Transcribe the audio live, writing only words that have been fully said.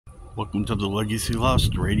Welcome to the Legacy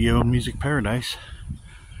Lost Radio Music Paradise.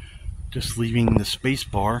 Just leaving the Space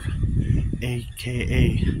Bar,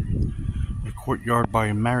 aka the Courtyard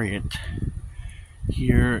by Marriott,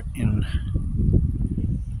 here in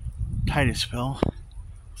Titusville.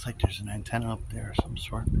 Looks like there's an antenna up there of some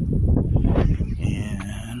sort.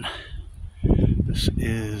 And this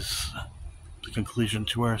is the conclusion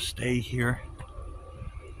to our stay here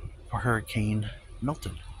for Hurricane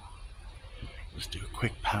Milton. Let's do a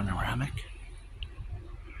quick panoramic.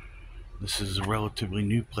 This is a relatively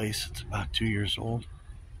new place. It's about 2 years old.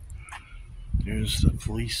 There's the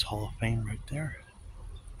Police Hall of Fame right there.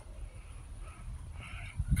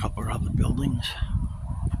 A couple of other buildings.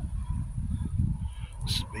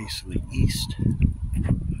 This is basically east.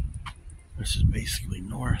 This is basically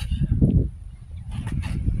north.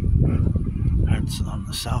 That's on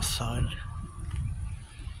the south side.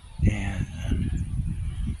 And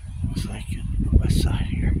looks like the west side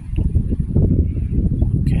here.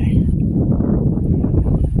 Okay.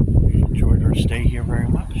 We enjoyed our stay here very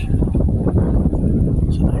much.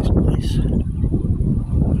 It's a nice place.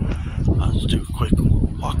 I'll just do a quick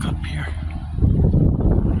walk up here.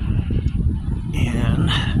 And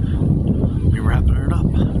be wrapping it up.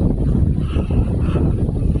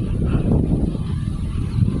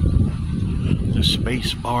 The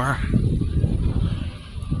Space Bar,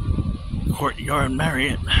 Courtyard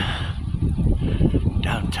Marriott,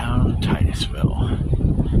 downtown Titusville,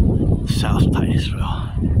 South Titusville.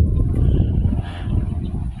 I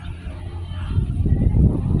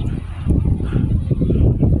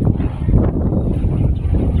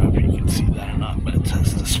don't know if you can see that or not, but it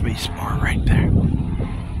says the Space Bar right there.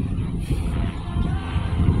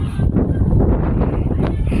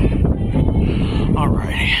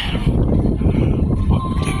 Alrighty, what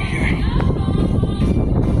we'll do here.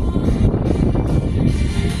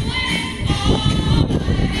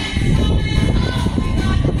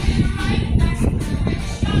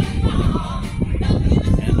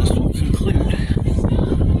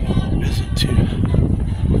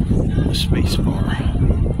 Space Bar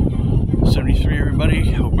 73,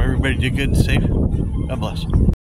 everybody. Hope everybody did good and safe. God bless.